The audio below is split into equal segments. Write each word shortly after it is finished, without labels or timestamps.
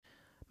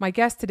My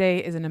guest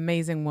today is an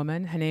amazing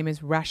woman. Her name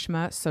is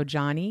Rashma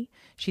Sojani.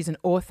 She's an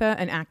author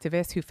and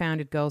activist who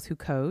founded Girls Who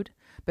Code.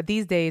 But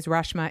these days,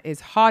 Rashma is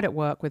hard at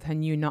work with her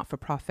new not for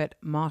profit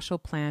Marshall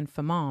Plan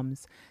for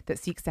Moms that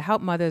seeks to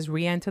help mothers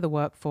re enter the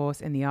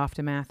workforce in the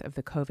aftermath of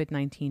the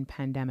COVID-19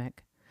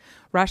 pandemic.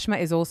 Rashma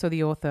is also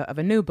the author of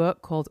a new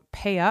book called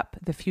Pay Up: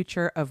 The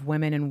Future of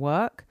Women in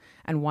Work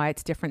and Why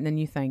It's Different Than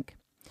You Think.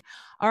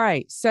 All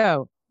right,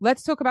 so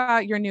let's talk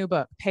about your new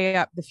book, Pay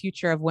Up: The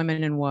Future of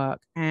Women in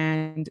Work.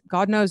 And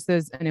God knows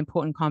there's an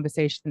important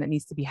conversation that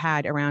needs to be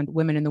had around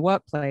women in the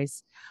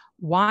workplace.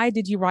 Why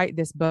did you write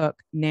this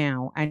book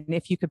now? And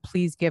if you could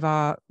please give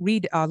our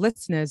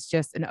listeners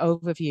just an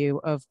overview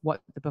of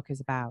what the book is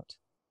about.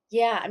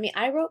 Yeah, I mean,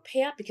 I wrote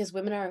Pay Up because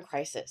women are in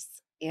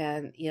crisis.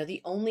 And,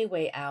 the only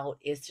way out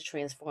is to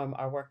transform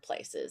our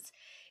workplaces.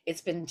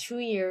 It's been 2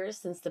 years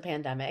since the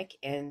pandemic,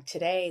 and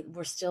today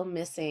we're still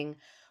missing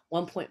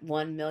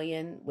 1.1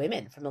 million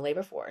women from the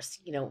labor force.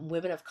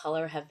 Women of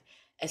color have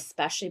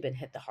especially been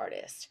hit the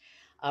hardest.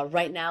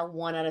 Right now,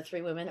 1 out of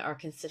 3 women are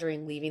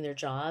considering leaving their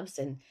jobs,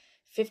 and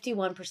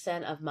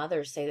 51% of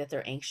mothers say that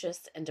they're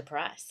anxious and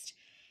depressed.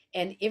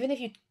 And even if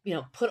you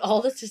put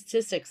all the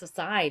statistics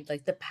aside,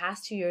 like the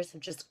past 2 years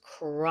have just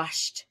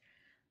crushed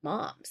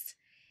moms.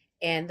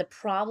 And the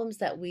problems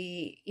that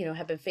we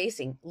have been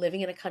facing,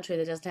 living in a country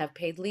that doesn't have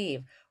paid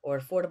leave or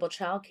affordable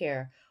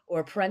childcare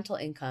or parental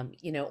income,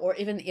 or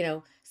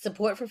even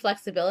support for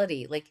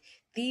flexibility. Like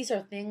these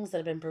are things that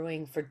have been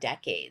brewing for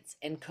decades,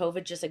 and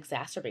COVID just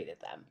exacerbated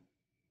them.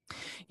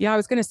 Yeah, I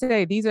was going to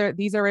say these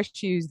are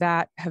issues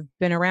that have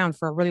been around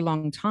for a really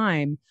long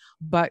time,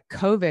 but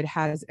COVID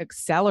has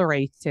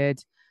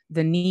accelerated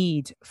the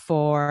need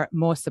for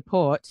more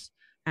support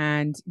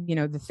and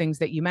the things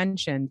that you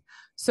mentioned.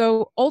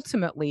 So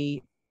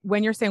ultimately,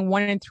 when you're saying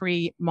 1 in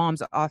 3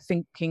 moms are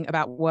thinking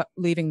about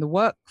leaving the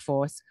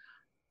workforce,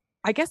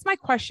 I guess my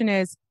question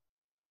is,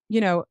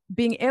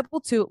 being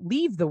able to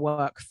leave the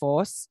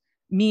workforce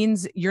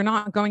means we're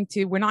not going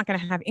to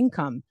have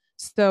income.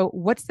 So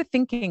what's the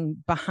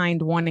thinking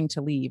behind wanting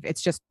to leave?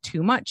 It's just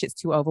too much. It's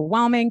too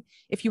overwhelming.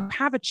 If you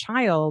have a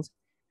child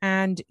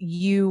and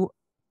you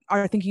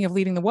are thinking of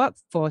leaving the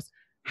workforce,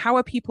 how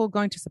are people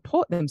going to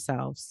support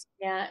themselves?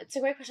 Yeah, it's a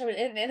great question.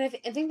 And I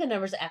think the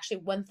numbers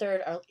actually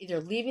 1/3 are either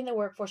leaving the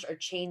workforce or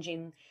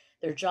changing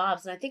their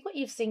jobs. And I think what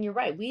you've seen, you're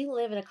right. We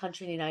live in a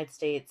country in the United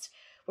States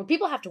where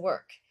people have to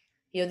work.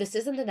 This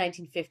isn't the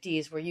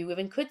 1950s where you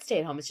even could stay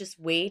at home. It's just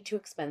way too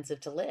expensive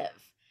to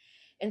live.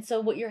 And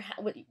so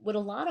what a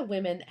lot of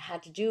women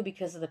had to do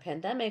because of the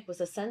pandemic was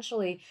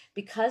essentially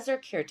because they're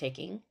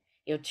caretaking.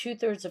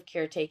 2/3 of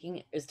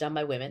caretaking is done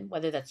by women,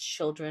 whether that's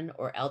children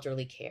or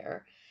elderly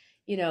care.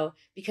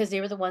 Because they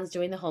were the ones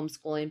doing the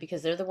homeschooling,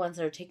 because they're the ones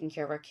that are taking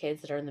care of our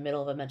kids that are in the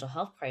middle of a mental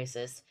health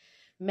crisis.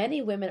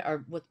 Many women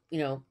are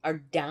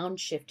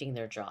downshifting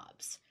their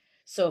jobs.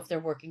 So if they're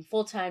working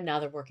full time, now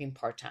they're working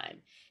part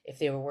time. If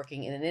they were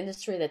working in an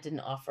industry that didn't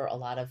offer a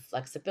lot of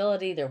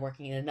flexibility, they're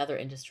working in another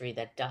industry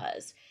that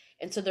does.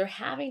 And so they're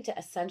having to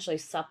essentially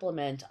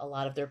supplement a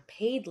lot of their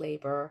paid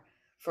labor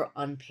for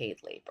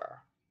unpaid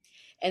labor.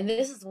 And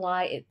this is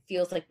why it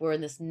feels like we're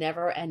in this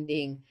never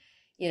ending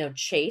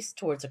chase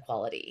towards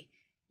equality.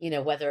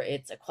 Whether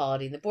it's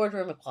equality in the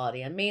boardroom,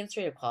 equality on Main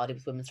Street, equality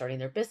with women starting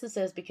their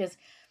businesses, because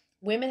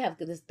women have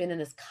been in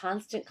this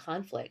constant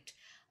conflict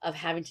of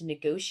having to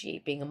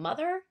negotiate being a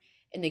mother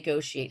and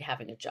negotiate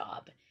having a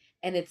job.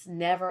 And it's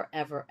never,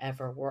 ever,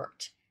 ever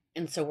worked.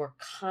 And so we're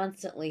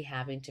constantly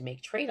having to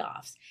make trade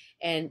offs.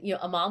 And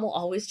a mom will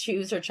always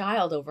choose her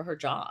child over her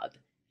job.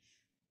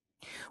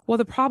 Well,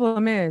 the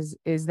problem is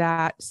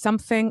that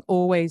something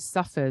always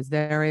suffers.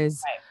 There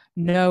is Right.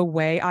 no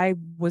way. I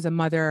was a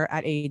mother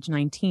at age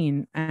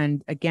 19,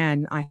 and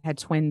again, I had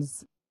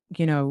twins,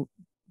 you know,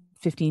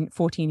 15,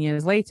 14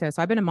 years later.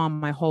 So I've been a mom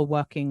my whole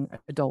working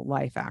adult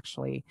life,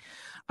 actually.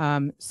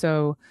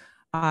 So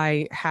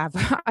I have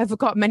I've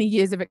got many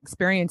years of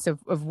experience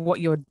of what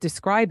you're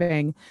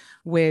describing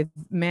with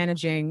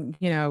managing,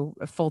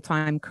 a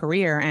full-time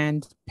career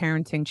and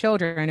parenting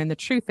children. And the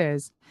truth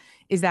is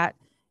that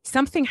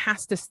something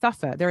has to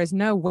suffer. There is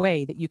no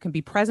way that you can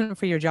be present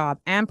for your job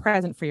and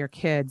present for your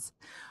kids,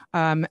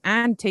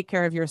 and take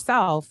care of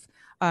yourself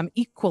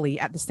equally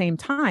at the same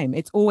time.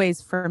 It's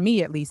always, for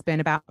me at least, been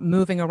about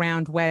moving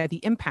around where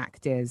the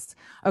impact is.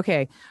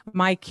 Okay,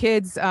 my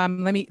kids,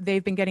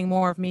 they've been getting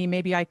more of me.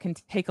 Maybe I can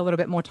take a little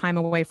bit more time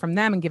away from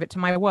them and give it to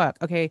my work.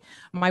 Okay,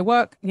 my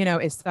work,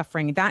 is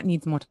suffering. That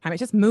needs more time. It's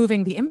just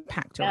moving the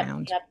impact Yep.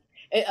 around.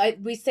 Yep.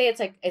 We say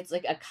it's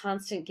like a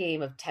constant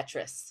game of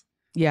Tetris.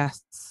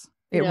 Yes,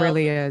 You it know,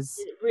 really is.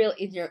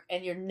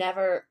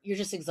 you're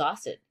just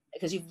exhausted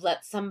because you've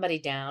let somebody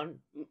down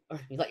or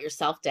you let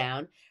yourself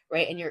down,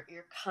 right? And you're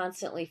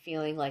constantly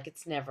feeling like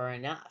it's never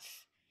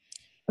enough.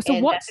 So And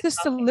that's what's the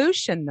exhausting.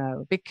 solution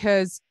though?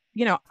 Because,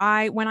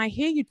 I when I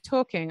hear you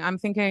talking, I'm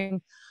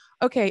thinking,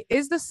 okay,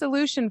 is the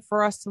solution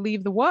for us to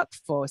leave the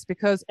workforce?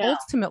 Because No,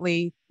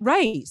 ultimately,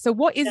 right. So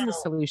what is the no.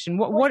 solution?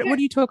 What Well, what here, what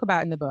do you talk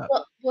about in the book?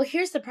 well,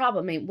 here's the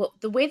problem. I mean,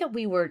 the way that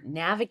we were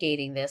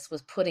navigating this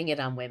was putting it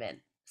on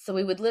women. So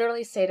we would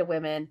literally say to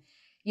women,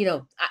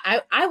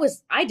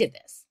 I did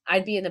this.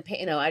 I'd be in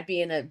I'd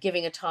be in a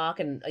giving a talk,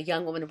 and a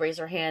young woman would raise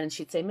her hand and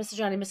she'd say,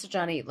 Mr.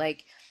 Johnny,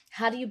 like,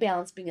 how do you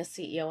balance being a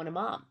CEO and a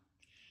mom?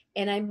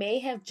 And I may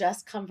have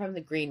just come from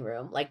the green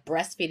room, like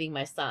breastfeeding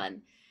my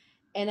son,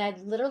 and I'd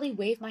literally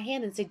wave my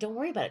hand and say, don't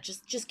worry about it.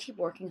 Just keep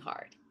working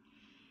hard.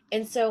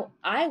 And so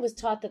I was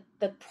taught that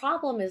the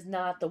problem is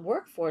not the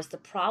workforce, the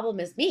problem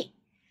is me.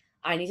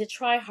 I need to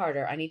try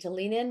harder. I need to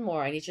lean in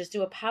more. I need to just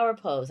do a power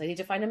pose. I need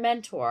to find a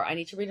mentor. I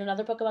need to read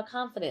another book about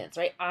confidence,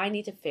 right? I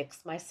need to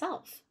fix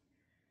myself.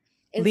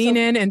 And Lean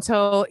so, in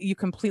until you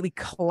completely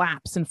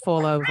collapse and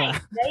fall over.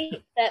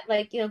 right, that,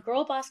 like,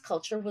 girl boss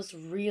culture was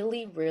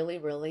really, really,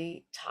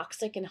 really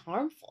toxic and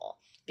harmful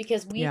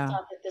because we Yeah.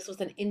 thought that this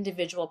was an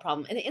individual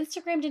problem. And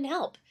Instagram didn't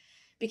help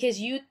because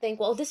you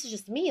think, well, this is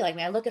just me. Like,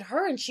 I look at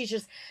her and she's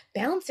just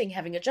balancing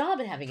having a job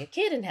and having a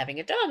kid and having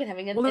a dog and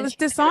having a, Well, and it's she,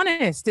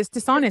 dishonest. It's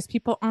dishonest.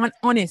 People aren't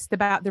honest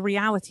about the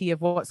reality of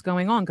what's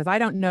going on. Because I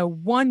don't know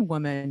one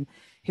woman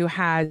who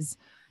has,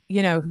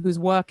 who's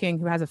working,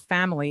 who has a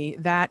family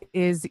that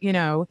is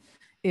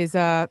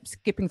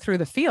skipping through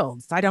the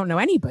fields. I don't know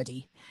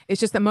anybody.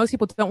 It's just that most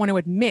people don't want to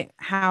admit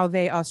how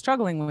they are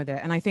struggling with it.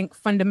 And I think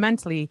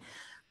fundamentally,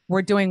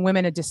 we're doing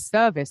women a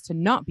disservice to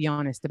not be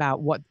honest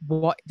about what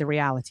the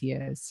reality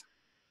is.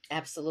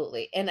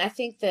 absolutely. And I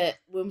think that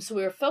so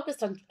we were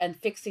focused on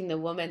fixing the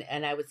woman,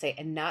 and I would say,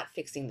 and not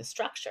fixing the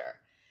structure.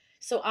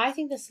 So I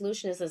think the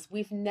solution is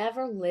we've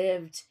never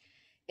lived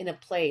in a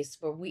place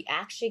where we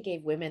actually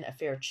gave women a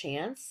fair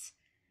chance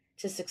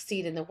to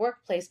succeed in the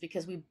workplace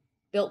because we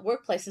built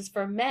workplaces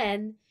for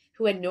men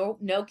who had no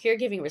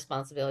caregiving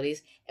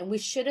responsibilities, and we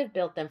should have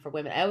built them for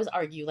women. I always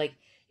argue, like,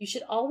 you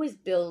should always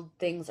build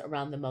things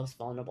around the most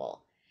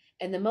vulnerable.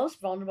 And the most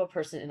vulnerable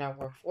person in our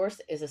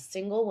workforce is a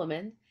single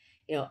woman,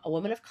 a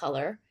woman of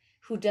color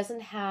who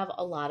doesn't have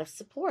a lot of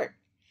support.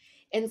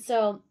 And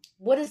so,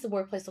 what does the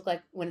workplace look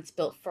like when it's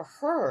built for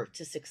her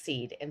to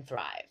succeed and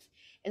thrive?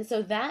 And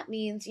so that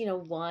means,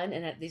 one,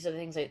 and these are the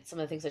things some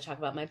of the things I talk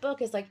about in my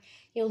book is, like,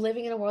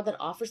 living in a world that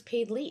offers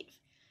paid leave.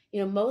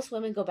 Most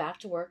women go back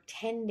to work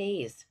 10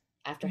 days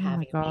after Oh my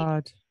having a baby,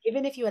 God.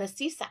 even if you had a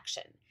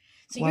C-section.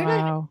 So you're not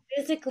even Wow.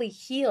 physically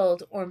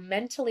healed or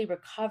mentally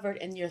recovered,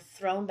 and you're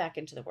thrown back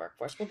into the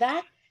workforce. Well,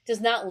 that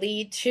does not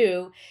lead to,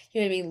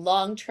 you know what I mean,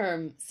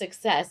 long-term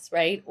success,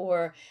 right?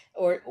 Or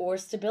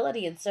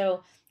stability. And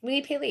so we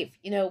need paid leave.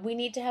 We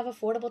need to have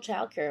affordable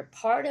childcare.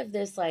 Part of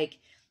this, like,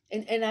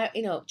 and I,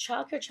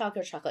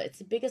 childcare. It's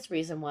the biggest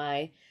reason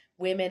why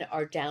women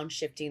are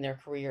downshifting their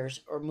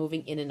careers or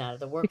moving in and out of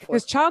the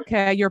Because workforce.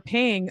 childcare, you're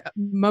paying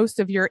most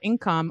of your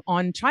income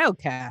on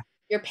childcare.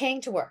 You're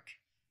paying to work.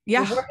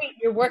 Yeah.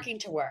 You're working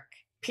to work.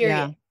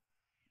 Yeah. Period.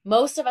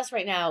 Most of us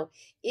right now,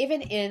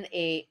 even in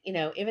a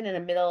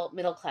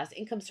middle class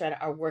income strata,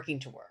 are working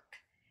to work.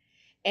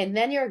 And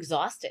then you're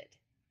exhausted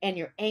and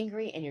you're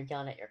angry and you're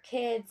yelling at your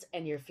kids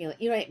and you're feeling,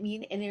 you know what I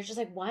mean? And you're just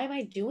like, why am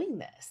I doing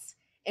this?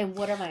 And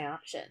what are my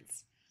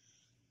options?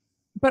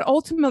 But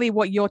ultimately,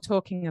 what you're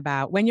talking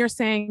about, when you're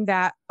saying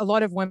that a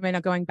lot of women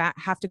are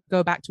have to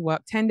go back to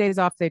work 10 days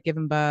after they've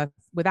given birth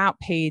without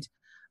paid,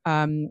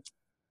 um,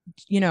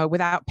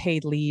 without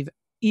paid leave,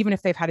 even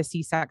if they've had a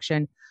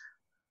C-section,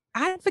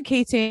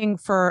 advocating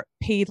for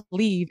paid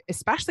leave,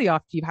 especially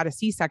after you've had a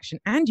C-section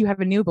and you have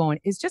a newborn,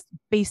 is just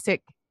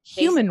basic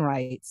Basic, human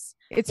rights.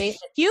 It's basic.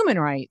 human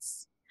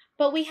rights.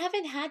 But we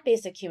haven't had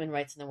basic human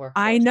rights in the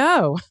I workforce.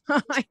 know.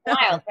 It's I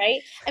wild, know.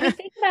 right? I mean,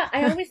 think about,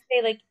 I always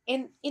say, like,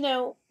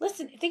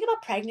 listen, think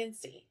about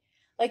pregnancy.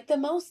 Like, the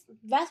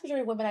vast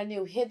majority of women I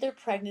knew hid their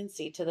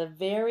pregnancy to the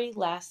very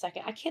last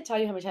second. I can't tell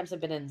you how many times I've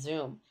been in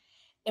Zoom.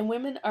 And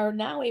women are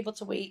now able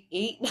to wait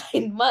 8,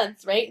 9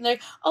 months, right? And they're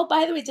like, oh,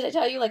 by the way, did I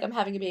tell you, like, I'm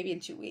having a baby in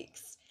 2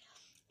 weeks?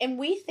 And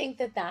we think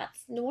that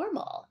that's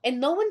normal. And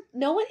no one,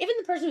 even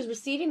the person who's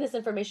receiving this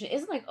information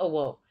isn't like, oh,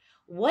 whoa,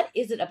 what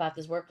is it about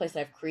this workplace that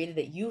I've created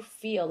that you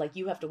feel like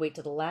you have to wait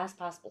to the last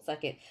possible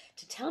second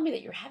to tell me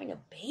that you're having a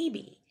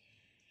baby?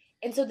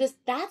 And so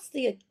that's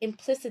the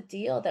implicit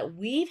deal that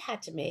we've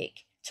had to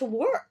make to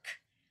work.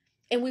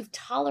 And we've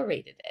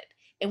tolerated it.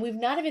 And we've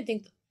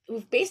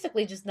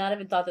basically just not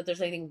even thought that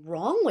there's anything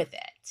wrong with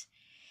it.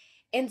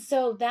 And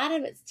so that,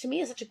 to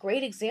me, is such a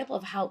great example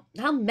of how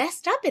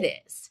messed up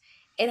it is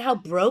and how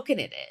broken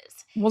it is.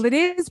 Well, it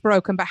is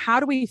broken, but how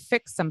do we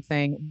fix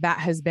something that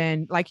has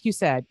been, like you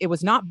said, it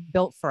was not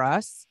built for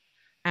us?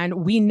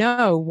 And we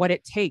know what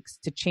it takes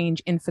to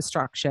change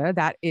infrastructure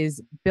that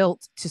is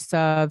built to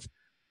serve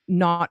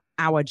not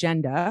our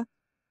gender,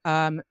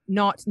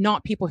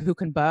 not people who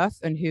can birth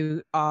and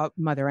who are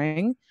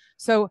mothering.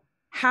 So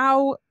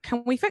how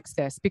can we fix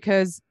this?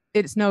 Because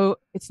it's no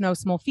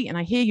small feat. And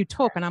I hear you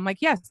talk, and I'm like,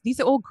 yes,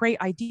 these are all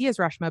great ideas,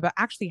 Rashma. But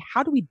actually,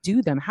 how do we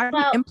do them? How do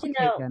we Well,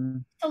 implement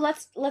them? so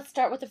let's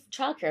start with the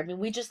childcare. I mean,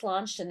 we just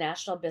launched a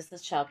national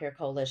business childcare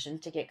coalition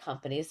to get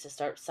companies to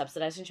start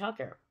subsidizing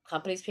childcare.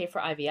 Companies pay for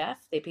IVF,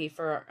 they pay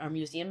for our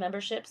museum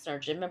memberships and our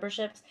gym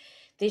memberships.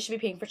 They should be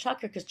paying for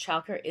childcare because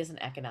childcare is an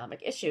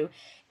economic issue.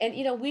 And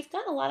we've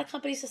gotten a lot of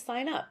companies to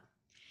sign up.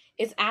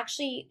 it's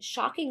actually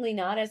shockingly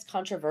not as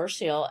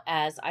controversial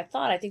as I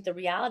thought. I think the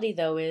reality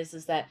though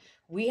is that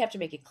we have to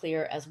make it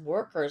clear as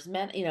workers,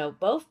 men,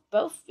 both,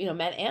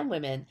 men and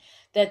women,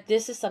 that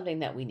this is something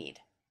that we need.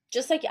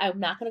 Just like I'm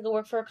not going to go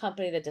work for a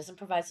company that doesn't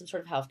provide some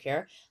sort of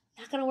healthcare.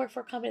 I'm not going to work for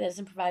a company that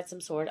doesn't provide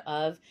some sort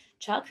of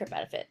childcare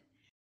benefit.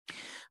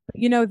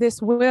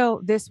 This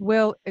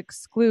will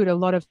exclude a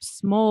lot of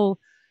small.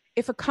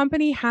 If a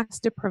company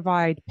has to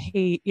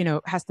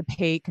has to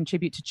pay,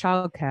 contribute to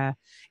childcare,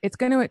 it's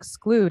going to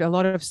exclude a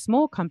lot of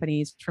small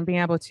companies from being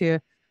able to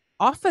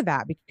offer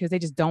that because they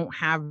just don't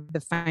have the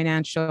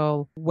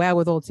financial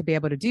wherewithal to be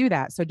able to do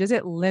that. So does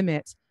it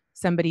limit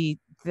somebody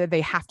that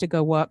they have to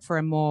go work for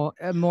a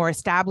more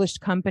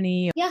established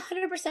company? Yeah,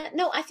 100%.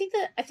 No, I think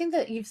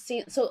that you've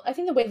seen, so I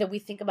think the way that we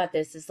think about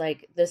this is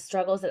like the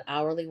struggles that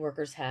hourly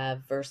workers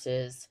have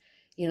versus,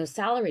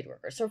 salaried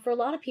workers. So for a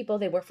lot of people,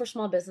 they work for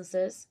small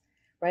businesses,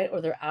 right?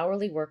 Or they're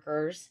hourly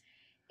workers.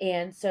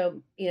 And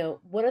so,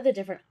 what are the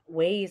different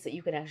ways that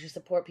you can actually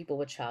support people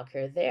with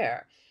childcare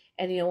there?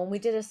 And, when we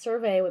did a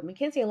survey with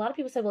McKinsey, a lot of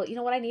people said, well,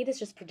 what I need is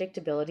just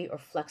predictability or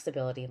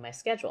flexibility in my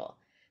schedule.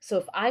 So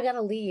if I got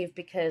to leave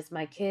because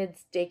my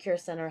kid's daycare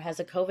center has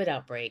a COVID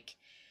outbreak,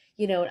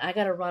 and I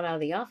got to run out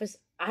of the office,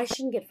 I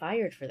shouldn't get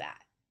fired for that.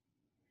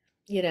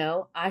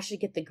 I should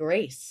get the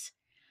grace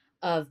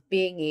of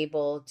being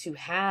able to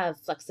have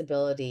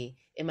flexibility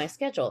in my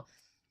schedule,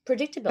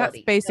 That's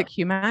predictability. basic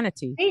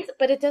humanity.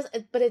 But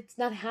but it's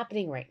not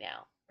happening right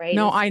now, right?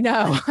 No, And so I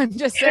know. I'm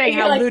just saying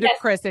you're how like, yes,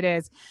 ludicrous it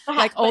is.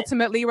 Like but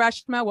ultimately,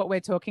 Rashma, what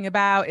we're talking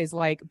about is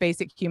like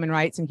basic human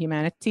rights and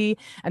humanity.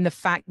 And the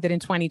fact that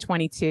in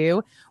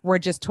 2022, we're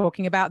just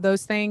talking about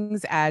those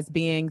things as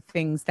being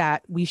things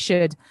that we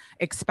should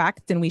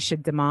expect and we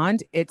should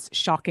demand. It's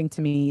shocking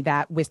to me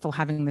that we're still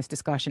having this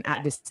discussion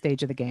at this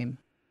stage of the game.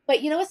 I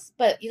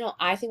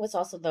think what's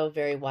also though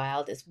very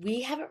wild is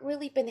we haven't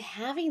really been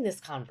having this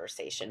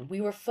conversation.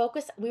 We were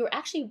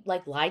actually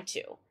like lied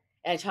to.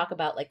 And I talk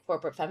about like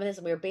corporate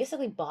feminism. We were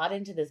basically bought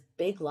into this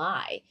big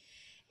lie.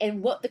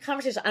 And what the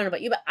conversation, I don't know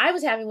about you, but I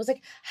was having was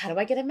like, how do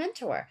I get a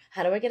mentor?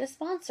 How do I get a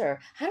sponsor?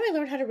 How do I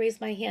learn how to raise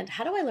my hand?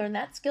 How do I learn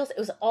that skills? It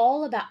was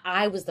all about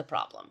I was the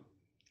problem,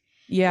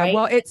 Yeah, right?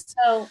 well,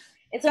 So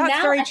and so that's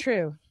now very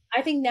true.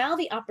 I think now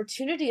the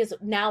opportunity is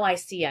now I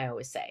see, I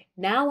always say,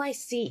 now I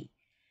see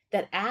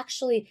that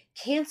actually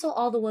cancel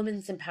all the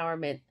women's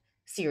empowerment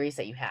series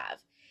that you have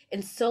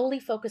and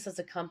solely focus as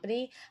a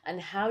company on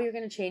how you're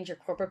going to change your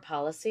corporate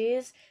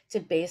policies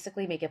to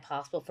basically make it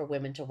possible for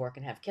women to work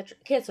and have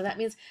kids. So that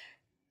means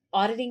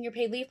auditing your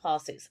paid leave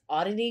policies,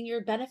 auditing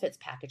your benefits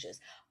packages,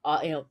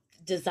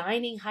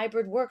 designing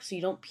hybrid work so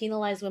you don't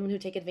penalize women who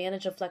take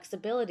advantage of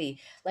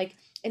flexibility, like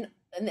and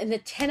the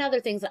 10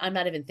 other things that I'm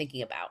not even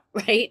thinking about,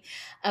 right?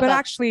 But About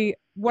actually,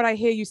 what I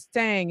hear you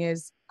saying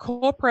is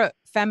corporate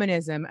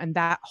feminism and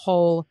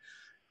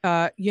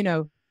you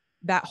know,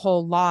 that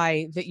whole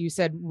lie that you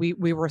said we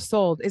were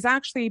sold has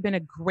actually been a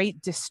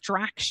great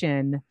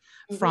distraction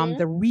from Mhm.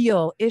 the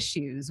real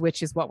issues,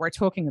 which is what we're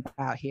talking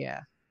about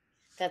here.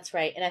 That's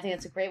right. And I think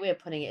that's a great way of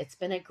putting it. It's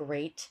been a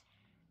great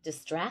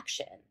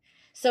distraction.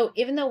 So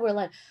even though we're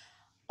like,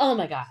 oh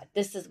my God,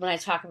 this is when I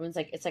talk, everyone's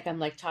like, it's like I'm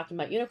like talking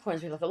about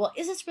unicorns. People go, well,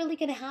 is this really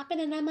going to happen?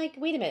 And I'm like,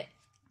 wait a minute.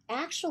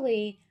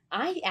 Actually,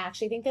 I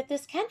actually think that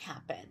this can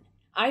happen.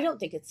 I don't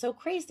think it's so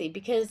crazy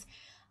because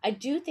I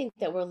do think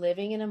that we're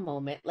living in a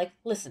moment like,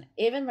 listen,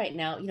 even right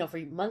now, for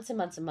months and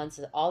months and months,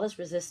 all this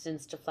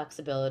resistance to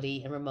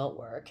flexibility and remote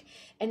work.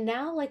 And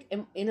now, like,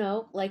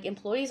 like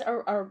employees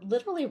are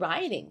literally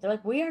rioting. They're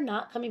like, we are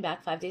not coming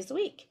back 5 days a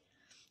week.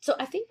 So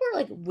I think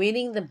we're like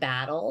winning the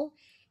battle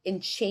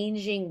in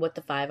changing what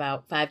the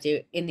 5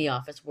 day in the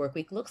office work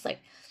week looks like.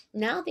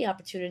 Now the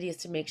opportunity is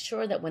to make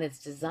sure that when it's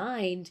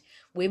designed,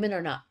 women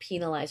are not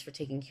penalized for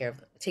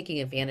taking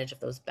advantage of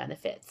those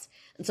benefits.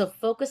 And so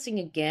focusing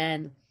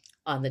again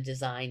on the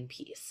design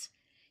piece,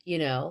 you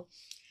know.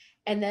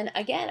 And then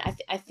again,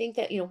 I think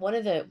that one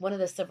of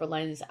the silver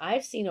linings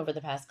I've seen over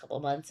the past couple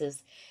of months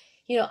is,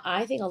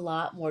 I think a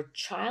lot more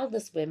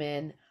childless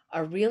women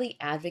are really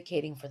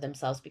advocating for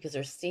themselves because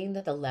they're seeing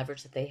that the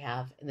leverage that they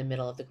have in the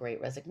middle of the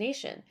Great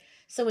Resignation.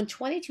 So in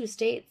 22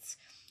 states,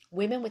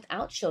 women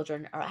without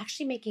children are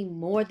actually making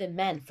more than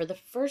men for the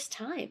first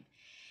time.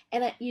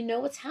 And you know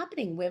what's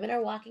happening? Women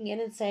are walking in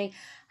and saying,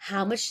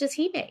 "How much does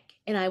he make?"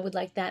 And I would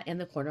like that in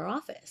the corner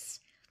office.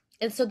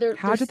 And so they're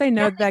How do they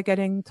know they're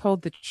getting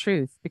told the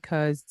truth?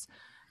 Because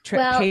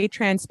well, pay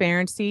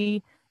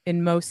transparency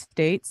in most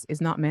states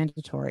is not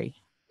mandatory.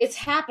 it's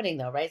happening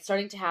though, right? It's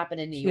starting to happen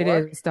in New It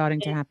York. is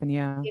starting to And, happen,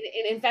 yeah.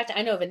 in fact,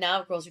 I know of it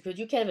now, Girls Recruit,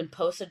 you can't even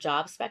post a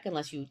job spec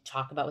unless you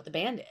talk about what the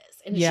band is.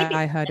 And it should Yeah, be.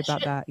 I heard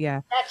about that. Yeah.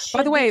 That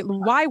By the should be. way,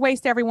 why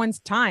waste everyone's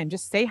time?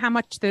 Just say how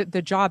much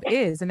the job Yeah,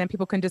 is, and then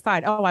people can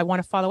decide, oh, I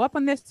want to follow up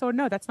on this, or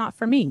no, that's not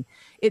for me.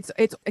 It's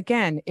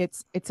again,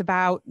 it's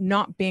about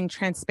not being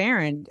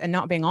transparent and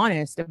not being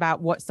honest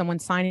about what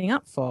someone's signing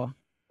up for.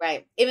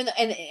 right. Even though,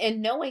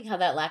 and knowing how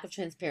that lack of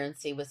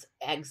transparency was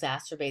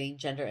exacerbating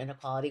gender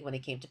inequality when it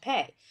came to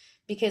pay,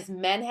 because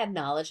men had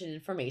knowledge and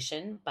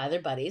information by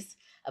their buddies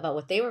about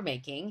what they were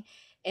making,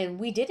 and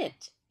we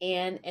didn't.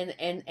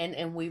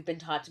 and we've been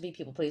taught to be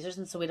people pleasers,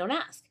 and so we don't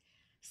ask.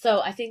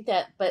 So I think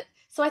that, but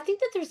so I think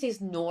that there's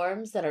these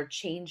norms that are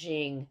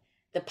changing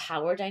the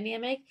power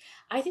dynamic.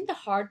 I think the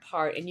hard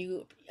part,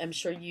 and I'm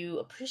sure you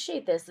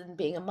appreciate this in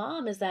being a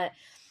mom, is that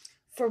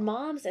for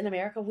moms in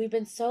America, we've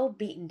been so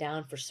beaten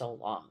down for so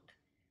long,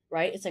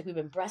 right? It's like we've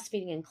been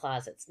breastfeeding in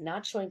closets,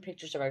 not showing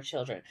pictures of our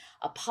children,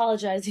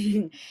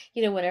 apologizing,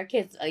 when our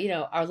kids,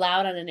 are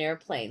loud on an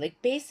airplane,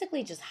 like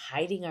basically just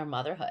hiding our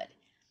motherhood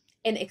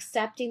and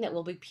accepting that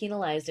we'll be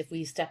penalized if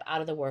we step out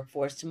of the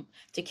workforce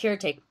to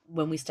caretake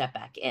when we step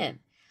back in.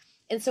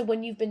 And so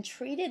when you've been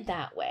treated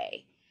that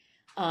way,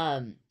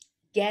 um,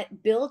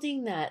 get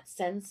building that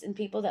sense in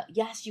people that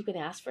yes, you can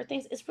ask for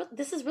things. It's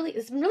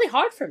been really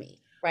hard for me,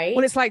 Well,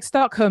 right? it's like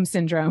Stockholm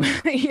syndrome.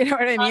 You know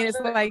what I mean? It's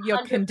 100, like you're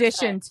 100%,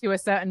 conditioned to a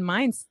certain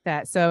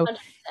mindset. So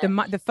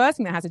 100%. the first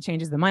thing that has to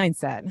change is the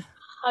mindset.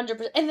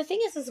 100%. And the thing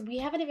is we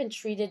haven't even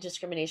treated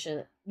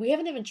discrimination. We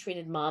haven't even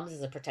treated moms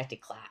as a protected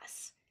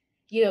class.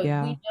 We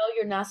Yeah. know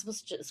you're not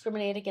supposed to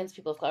discriminate against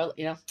people of color,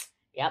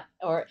 yep,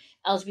 or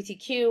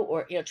LGBTQ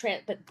or,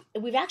 trans, but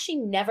we've actually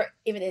never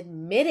even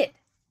admitted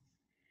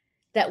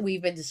that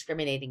we've been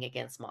discriminating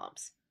against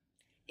moms,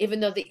 even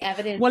though the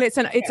evidence Well, is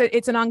there.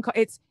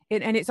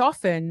 and it's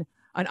often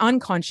an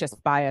unconscious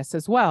bias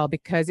as well,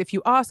 because if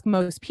you ask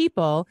most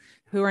people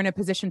who are in a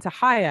position to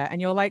hire,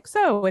 and you're like,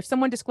 so if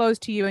someone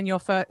disclosed to you in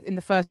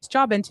the first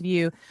job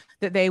interview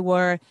that they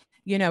were,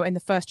 in the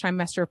first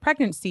trimester of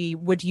pregnancy,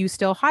 would you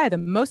still hire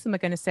them? Most of them are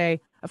going to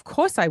say, of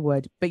course I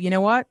would. But you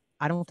know what?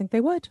 I don't think they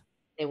would.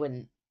 They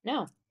wouldn't.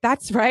 No.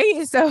 That's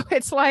right. So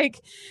it's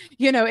like,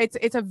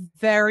 it's a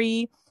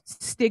very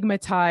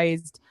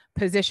stigmatized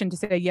position to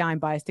say, yeah, I'm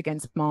biased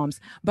against moms,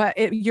 but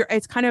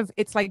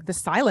it's like the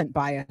silent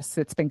bias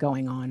that's been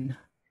going on.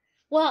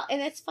 Well,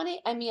 and it's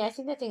funny. I mean, I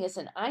think the thing is,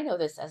 and I know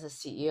this as a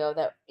CEO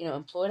that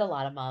employed a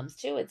lot of moms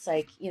too. It's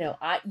like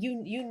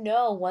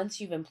once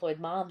you've employed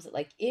moms,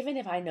 like even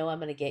if I know I'm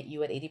going to get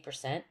you at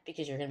 80%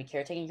 because you're going to be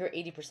caretaking, your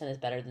 80% is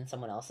better than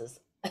someone else's.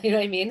 You know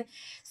what I mean?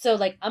 So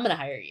like I'm going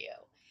to hire you.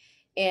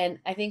 And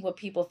I think what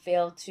people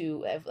fail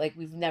to like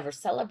we've never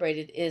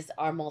celebrated is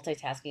our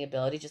multitasking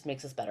ability just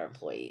makes us better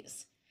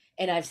employees.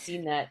 And I've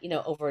seen that,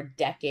 over a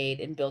decade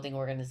in building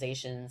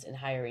organizations and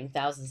hiring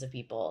thousands of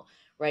people,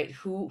 right?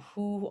 Who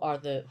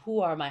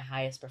are my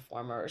highest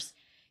performers?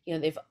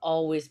 They've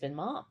always been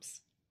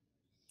moms.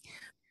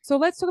 So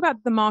let's talk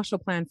about the Marshall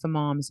Plan for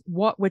Moms,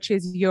 which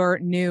is your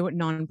new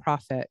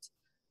nonprofit.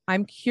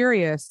 I'm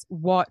curious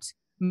what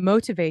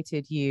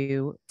motivated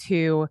you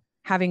to,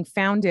 having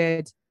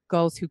founded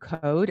Girls Who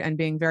Code and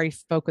being very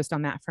focused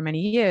on that for many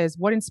years.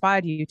 What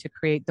inspired you to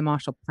create the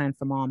Marshall Plan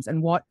for Moms,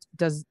 and what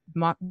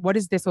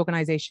is this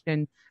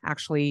organization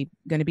actually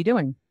going to be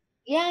doing?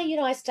 Yeah,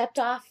 I stepped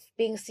off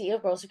being CEO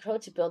of Girls Who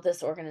Code to build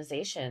this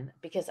organization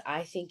because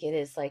I think it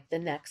is like the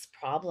next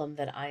problem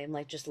that I am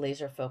like just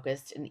laser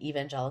focused and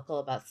evangelical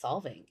about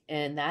solving.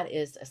 And that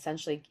is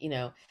essentially,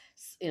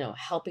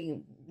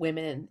 helping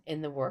women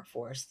in the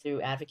workforce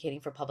through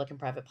advocating for public and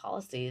private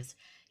policies,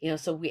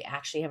 so we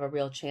actually have a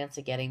real chance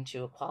of getting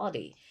to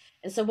equality.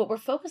 And so what we're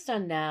focused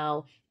on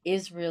now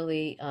is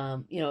really,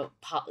 I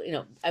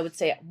would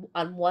say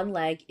on one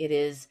leg, it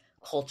is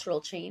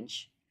cultural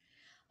change.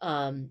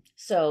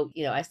 So,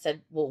 I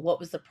said, well, what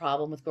was the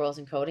problem with girls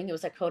in coding? It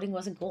was that coding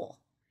wasn't cool.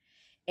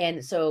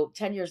 And so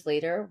 10 years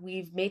later,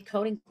 we've made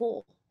coding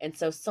cool. And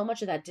so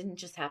much of that didn't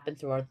just happen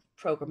through our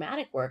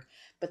programmatic work,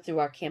 but through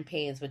our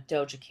campaigns with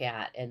Doja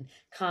Cat and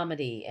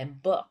comedy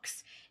and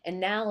books. And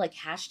now, like,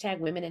 hashtag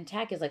women in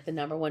tech is like the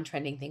number one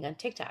trending thing on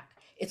TikTok.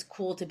 It's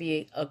cool to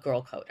be a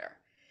girl coder.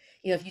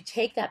 If you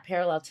take that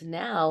parallel to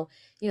now,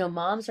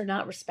 moms are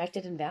not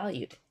respected and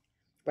valued,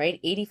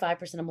 right?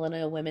 85% of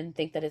millennial women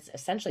think that it's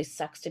essentially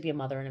sucks to be a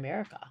mother in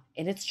America.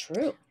 And it's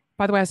true.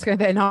 By the way,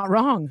 they're not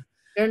wrong.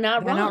 They're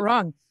not They're not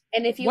wrong. wrong.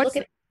 And if you look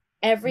at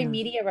every Yeah.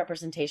 media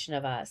representation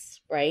of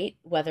us, right?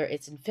 Whether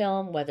it's in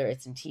film, whether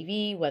it's in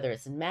TV, whether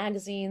it's in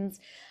magazines,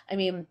 I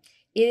mean,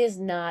 it is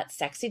not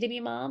sexy to be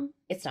a mom.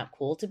 It's not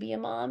cool to be a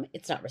mom.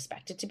 It's not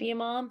respected to be a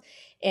mom.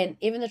 And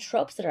even the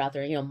tropes that are out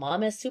there,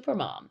 mom is super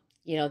mom,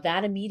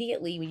 that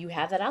immediately when you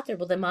have that out there,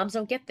 well, then moms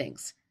don't get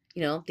things.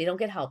 They don't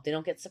get help. They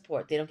don't get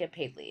support. They don't get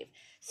paid leave.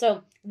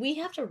 So we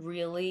have to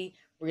really,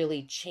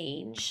 really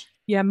change.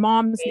 Yeah,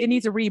 moms, it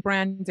needs a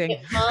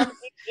rebranding. Moms,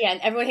 yeah,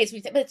 and everyone hates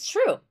me, but it's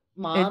true.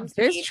 It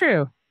is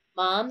true.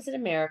 Moms in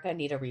America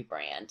need a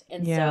rebrand,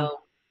 and Yeah.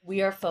 so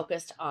we are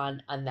focused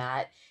on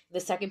that. The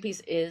second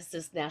piece is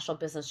this National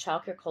Business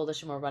Childcare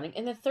Coalition we're running,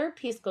 and the third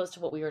piece goes to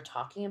what we were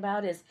talking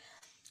about: is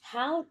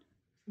how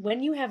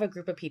when you have a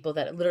group of people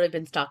that have literally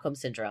been Stockholm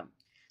syndrome,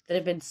 that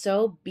have been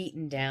so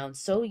beaten down,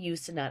 so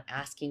used to not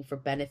asking for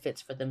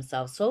benefits for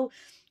themselves, so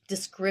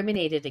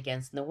discriminated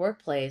against in the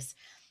workplace,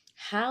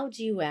 how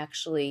do you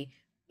actually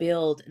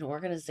build an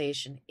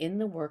organization in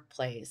the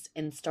workplace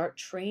and start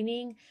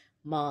training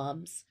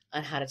moms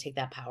on how to take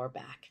that power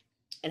back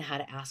and how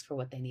to ask for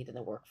what they need in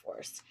the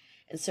workforce?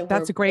 And so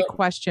That's a great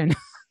question.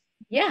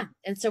 Yeah.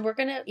 And so we're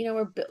gonna,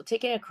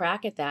 taking a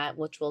crack at that,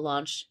 which will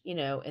launch,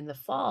 in the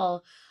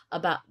fall,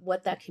 about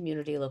what that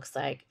community looks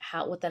like,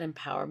 what that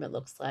empowerment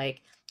looks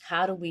like.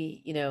 How do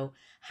we,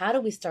 how do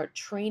we start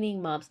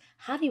training moms?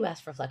 How do you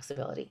ask for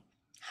flexibility?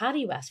 How do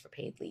you ask for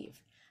paid leave?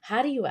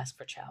 How do you ask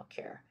for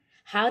childcare?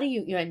 How do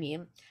you know what I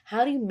mean?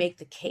 How do you make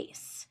the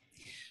case?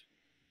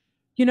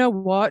 You know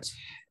what?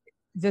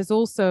 There's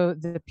also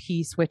the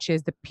piece, which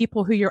is the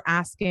people who you're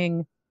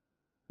asking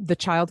the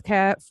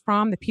childcare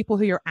from, the people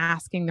who you're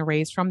asking the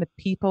raise from, the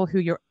people who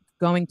you're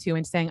going to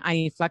and saying, I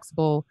need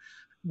flexible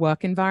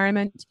work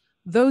environment.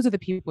 Those are the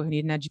people who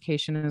need an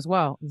education as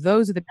well.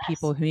 Those are the Yes.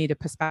 people who need a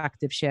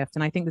perspective shift.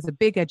 And I think there's a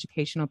big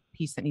educational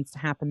piece that needs to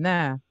happen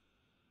there.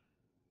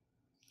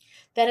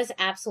 That is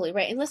absolutely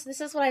right. And listen,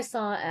 this is what I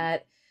saw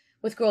at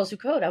with Girls Who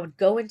Code. I would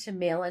go into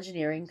male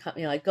engineering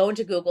company, I'd go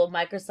into Google,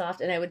 Microsoft,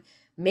 and I would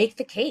make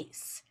the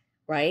case,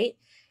 right?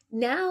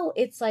 Now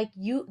it's like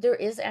there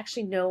is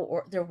actually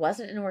or there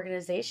wasn't an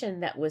organization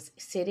that was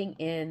sitting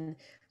in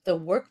the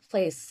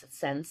workplace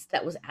sense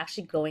that was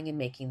actually going and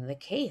making the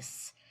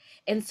case.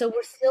 And so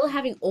we're still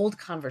having old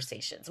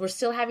conversations. We're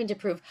still having to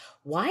prove,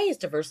 why is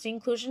diversity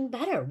inclusion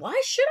better?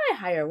 Why should I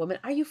hire a woman?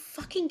 Are you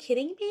fucking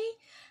kidding me?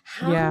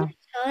 How Yeah. many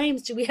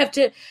times do we have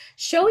to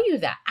show you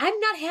that? I'm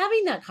not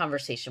having that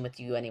conversation with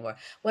you anymore.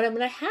 What I'm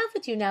going to have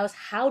with you now is,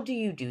 how do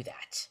you do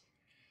that?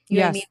 You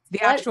know what I mean? Yes. The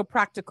What actual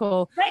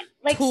practical Right,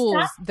 like, stop.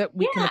 tools that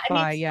we can Yeah, I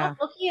mean, apply. stop Yeah.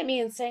 looking at me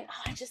and saying,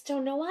 "Oh, I just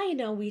don't know why,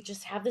 we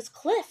just have this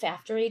cliff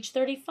after age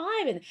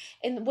 35."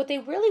 And what they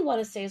really want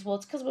to say is, well,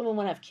 it's because women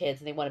want to have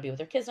kids and they want to be with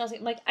their kids. And I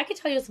was like, I can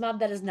tell you as a mom,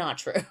 that is not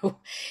true.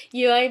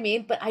 You know what I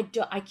mean? But I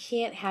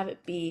can't have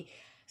it be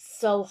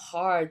so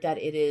hard that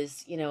it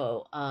is,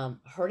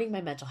 hurting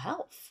my mental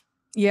health.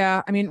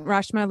 Yeah, I mean,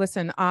 Rashma,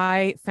 listen,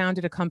 I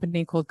founded a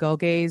company called Girl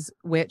Gaze,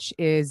 which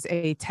is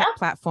a tech Yeah.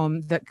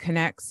 platform that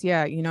connects,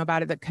 yeah, you know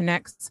about it, that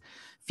connects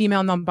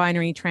female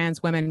non-binary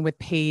trans women with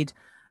paid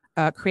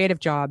creative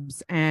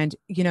jobs. And,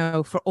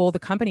 for all the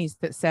companies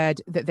that said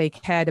that they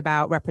cared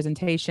about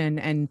representation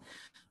and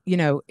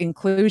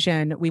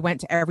inclusion, we went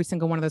to every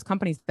single one of those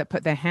companies that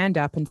put their hand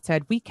up and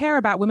said, we care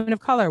about women of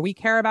color, we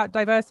care about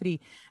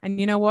diversity. And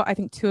you know what? I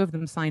think two of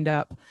them signed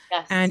up.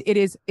 Yes. And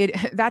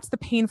that's the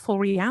painful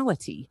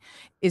reality,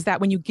 is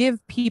that when you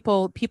give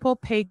people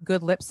pay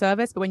good lip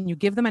service, but when you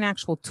give them an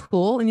actual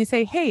tool and you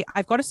say, hey,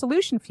 I've got a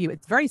solution for you,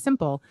 it's very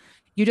simple.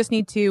 You just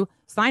need to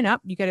sign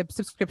up, you get a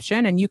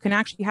subscription, and you can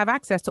actually have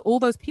access to all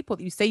those people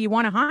that you say you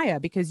want to hire,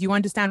 because you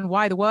understand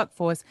why the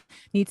workforce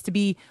needs to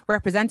be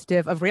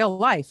representative of real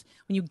life.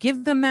 When you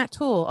give them that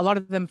tool, a lot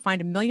of them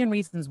find a million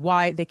reasons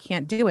why they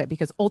can't do it,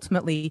 because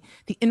ultimately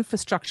the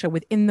infrastructure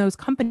within those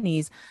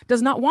companies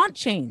does not want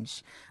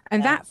change.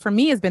 And Yeah. that for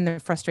me has been the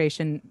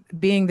frustration,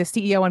 being the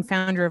CEO and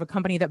founder of a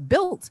company that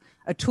built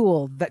a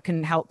tool that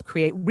can help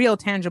create real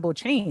tangible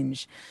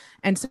change.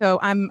 And so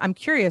I'm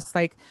curious,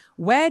 like,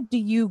 where do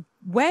you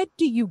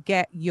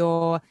get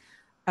your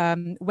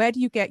where do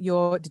you get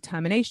your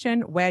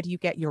determination? Where do you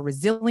get your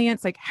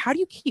resilience? Like, how do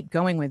you keep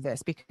going with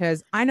this?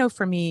 Because I know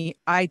for me,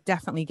 I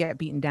definitely get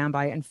beaten down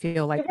by it and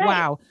feel like, You're right.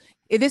 wow,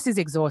 this is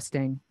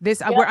exhausting. We're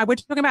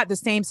talking about the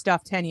same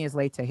stuff 10 years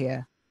later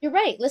here. You're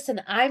right.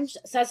 Listen,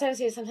 sometimes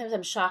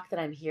I'm shocked that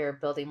I'm here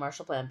building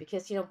Marshall Plan,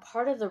 because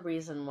part of the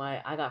reason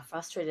why I got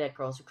frustrated at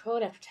Girls Who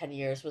Code after 10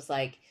 years was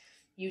like,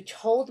 you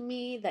told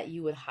me that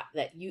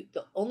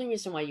the only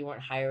reason why you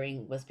weren't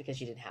hiring was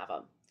because you didn't have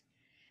them.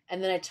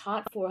 And then I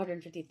taught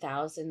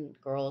 450,000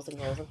 girls and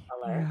girls of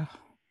color, Yeah.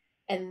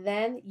 and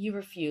then you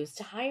refused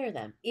to hire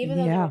them, even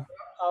though they were Yeah.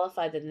 more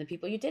qualified than the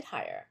people you did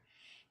hire.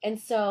 And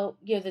so,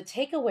 the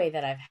takeaway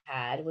that I've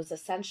had was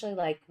essentially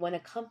like, when a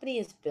company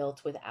is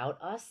built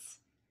without us,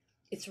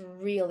 it's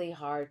really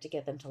hard to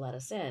get them to let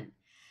us in.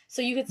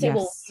 So you could say,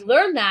 well, Yes. you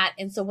learned that,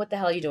 and so what the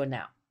hell are you doing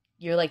now?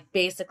 You're like,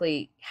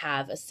 basically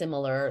have a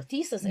similar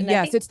thesis. And I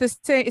Yes, think, it's the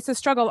same. It's a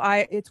struggle.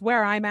 It's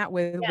where I'm at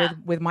with yeah,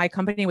 my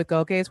company with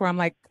Go Gaze, where I'm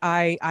like,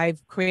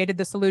 I've created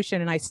the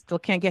solution and I still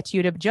can't get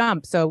you to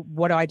jump. So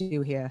what do I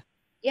do here?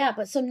 yeah.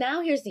 But so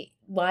now here's the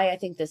why I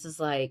think this is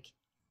like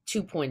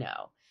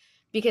 2.0,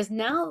 because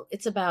now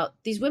it's about,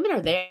 these women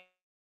are there.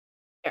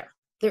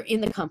 They're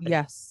in the company.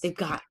 Yes.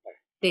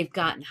 They've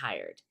gotten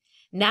hired.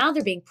 Now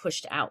they're being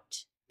pushed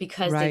out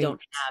because they Right. don't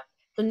have.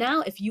 So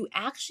now, if you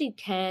actually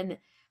can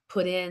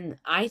put in,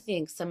 I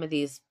think, some of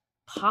these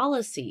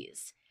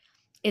policies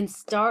and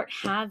start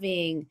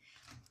having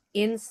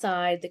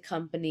inside the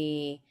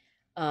company,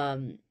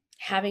 um,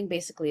 having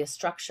basically a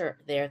structure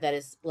there that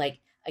is like,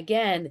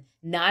 again,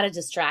 not a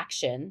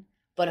distraction,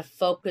 but a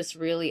focus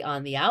really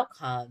on the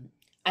outcome.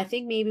 I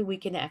think maybe we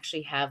can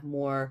actually have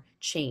more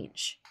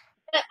change.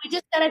 We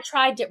just gotta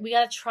try. We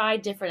gotta try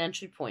different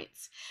entry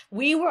points.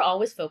 We were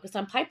always focused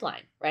on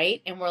pipeline,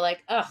 right? And we're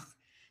like, ugh.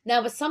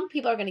 Now, but some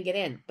people are going to get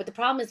in. But the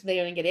problem is,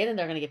 they're going to get in and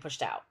they're going to get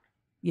pushed out.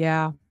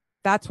 Yeah.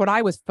 That's what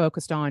I was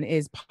focused on,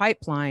 is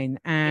pipeline. Me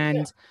too.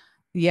 And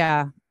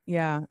yeah,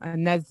 yeah.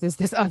 And there's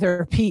this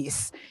other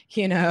piece,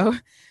 you know,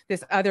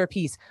 this other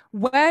piece.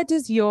 Where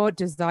does your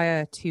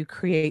desire to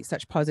create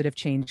such positive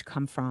change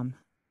come from?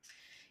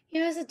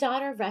 As a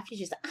daughter of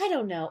refugees, I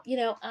don't know.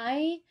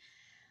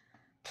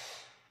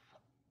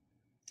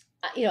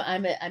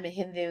 I'm a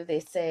Hindu. They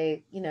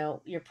say,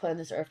 you're put on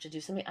this earth to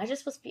do something.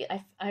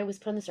 I was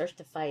put on this earth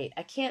to fight.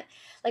 I can't,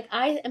 like,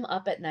 I am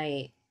up at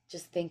night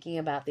just thinking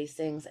about these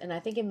things. And I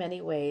think in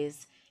many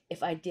ways,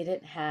 if I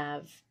didn't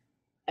have,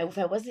 if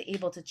I wasn't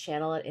able to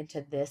channel it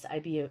into this,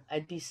 I'd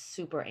be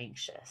super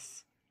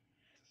anxious.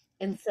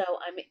 And so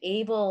I'm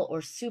able,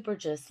 or super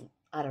just,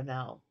 I don't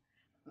know,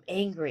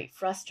 angry,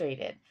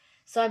 frustrated.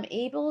 So I'm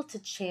able to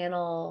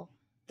channel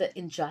the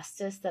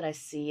injustice that I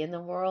see in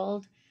the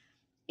world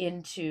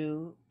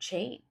into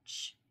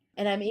change.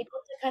 And I'm able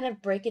to kind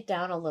of break it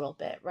down a little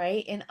bit,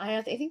 right? And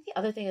I think the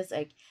other thing is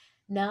like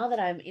now that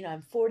I'm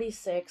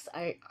 46,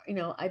 I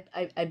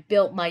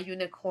built my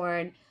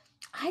unicorn.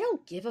 I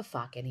don't give a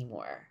fuck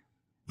anymore.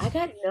 I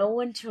got no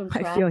one to I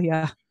impress. feel,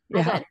 yeah. I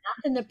Yeah. got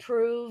nothing to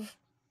prove,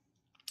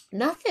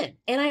 nothing.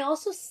 And I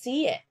also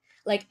see it.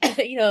 Like,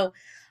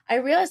 I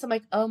realized I'm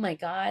like, oh my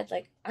God,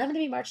 like I'm gonna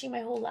be marching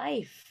my whole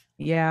life.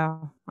 Yeah.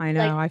 I Like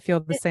know. I feel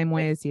the this, same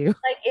way as you.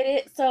 like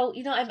it is. So,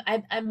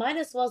 I might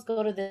as well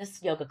go to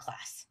this yoga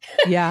class.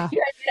 Yeah.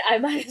 I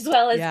might as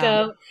well as Yeah.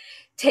 go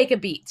take a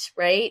beat,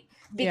 right?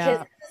 Because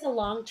Yeah. this is a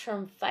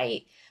long-term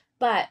fight,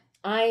 but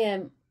I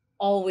am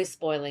always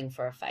spoiling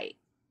for a fight.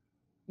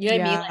 You know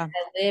what I mean? Like Yeah.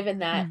 I live in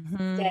that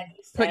Hmm. steady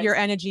Put your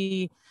sense.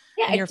 energy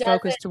Yeah, and your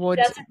focus it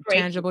towards doesn't break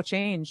me. tangible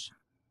change.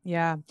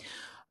 Yeah.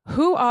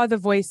 Who are the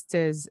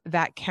voices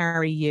that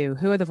carry you?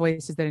 Who are the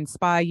voices that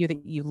inspire you,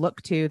 that you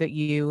look to, that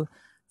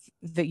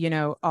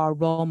are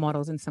role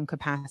models in some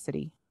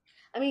capacity?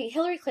 I mean,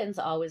 Hillary Clinton's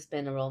always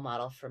been a role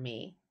model for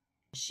me.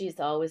 She's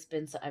always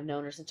been, so I've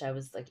known her since I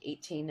was like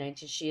 18,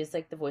 19. She is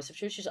like the voice of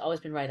truth. She's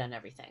always been right on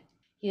everything.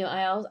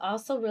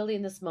 Also really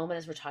in this moment,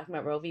 as we're talking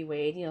about Roe v.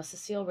 Wade,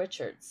 Cecile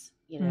Richards,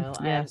 I have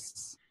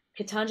Yes.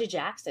 Ketanji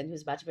Jackson,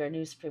 who's about to be our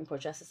new Supreme Court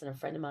justice and a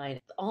friend of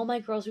mine. All my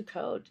girls who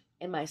code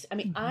I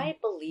mean, Hmm. I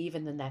believe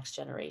in the next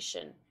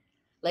generation.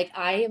 Like,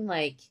 I am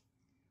like,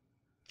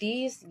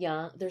 these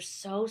young, they're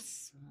so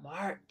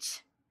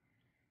smart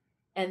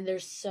and they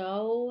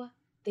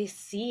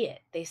see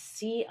it. They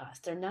see us.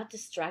 They're not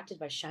distracted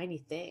by shiny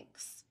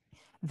things.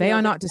 They are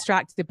They're not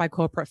distracted by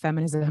corporate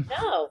feminism.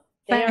 no,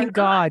 they are Thank not.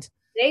 God.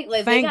 They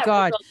Thank got rid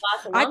God. of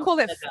lots a I long call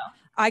it time ago.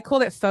 I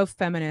call it faux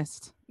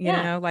feminist,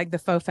 Yeah. like the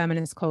faux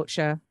feminist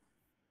culture.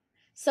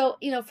 So,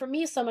 for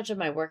me, so much of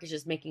my work is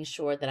just making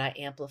sure that I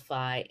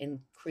amplify and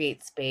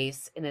create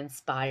space and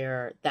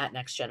inspire that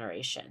next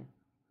generation.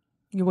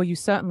 Well, you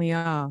certainly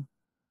are.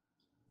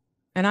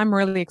 And I'm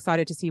really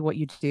excited to see what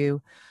you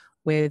do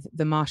with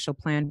the Marshall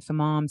Plan for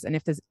Moms. And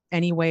if there's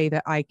any way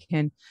that I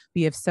can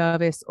be of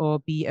service or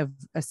be of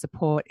a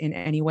support in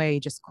any way,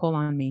 just call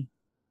on me.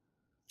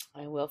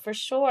 I will for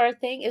sure.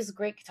 It was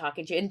great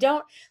talking to you. And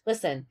don't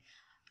listen,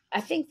 I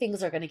think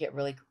things are going to get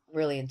really,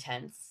 really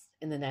intense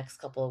in the next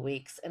couple of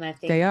weeks. And I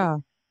They think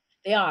are.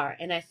 they are.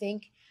 And I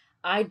think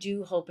I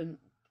do hope and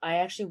I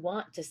actually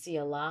want to see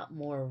a lot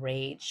more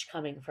rage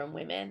coming from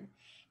women.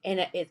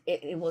 And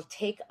it will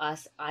take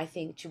us, I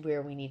think, to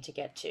where we need to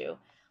get to,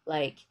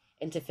 like,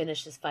 and to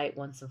finish this fight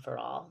once and for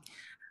all.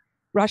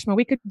 Rashma,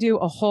 we could do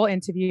a whole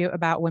interview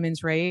about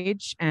women's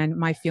rage and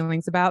my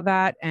feelings about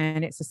that.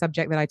 And it's a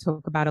subject that I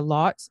talk about a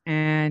lot.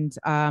 And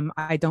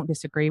I don't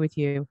disagree with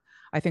you.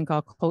 I think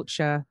our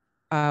culture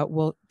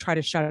will try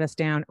to shut us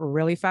down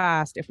really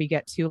fast if we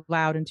get too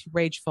loud and too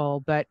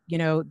rageful. But,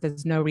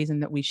 there's no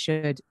reason that we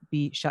should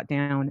be shut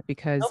down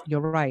because Nope.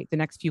 you're right. The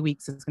next few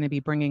weeks is going to be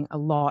bringing a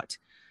lot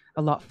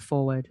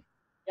forward.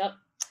 Yep.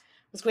 It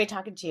was great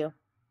talking to you.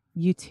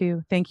 You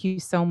too. Thank you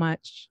so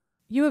much.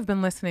 You have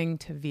been listening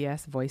to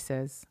VS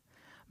Voices.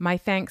 My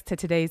thanks to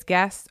today's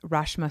guest,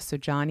 Rashma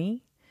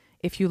Saujani.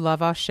 If you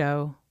love our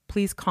show,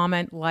 please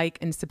comment, like,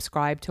 and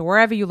subscribe to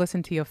wherever you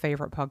listen to your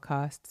favorite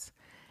podcasts.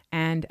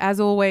 And as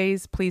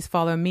always, please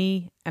follow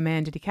me,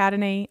 Amanda de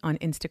Cadenet, on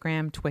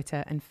Instagram,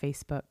 Twitter, and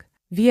Facebook.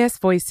 VS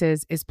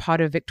Voices is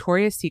part of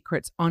Victoria's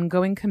Secret's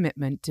ongoing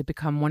commitment to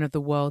become one of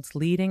the world's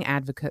leading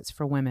advocates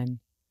for women.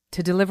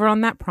 To deliver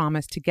on that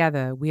promise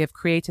together, we have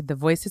created the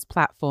Voices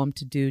platform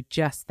to do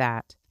just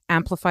that.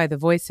 Amplify the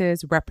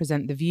voices,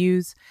 represent the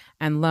views,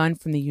 and learn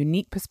from the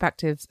unique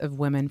perspectives of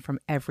women from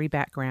every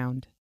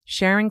background.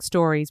 Sharing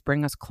stories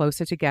bring us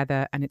closer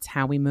together, and it's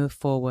how we move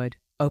forward,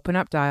 open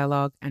up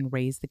dialogue, and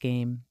raise the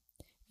game.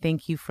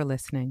 Thank you for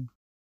listening.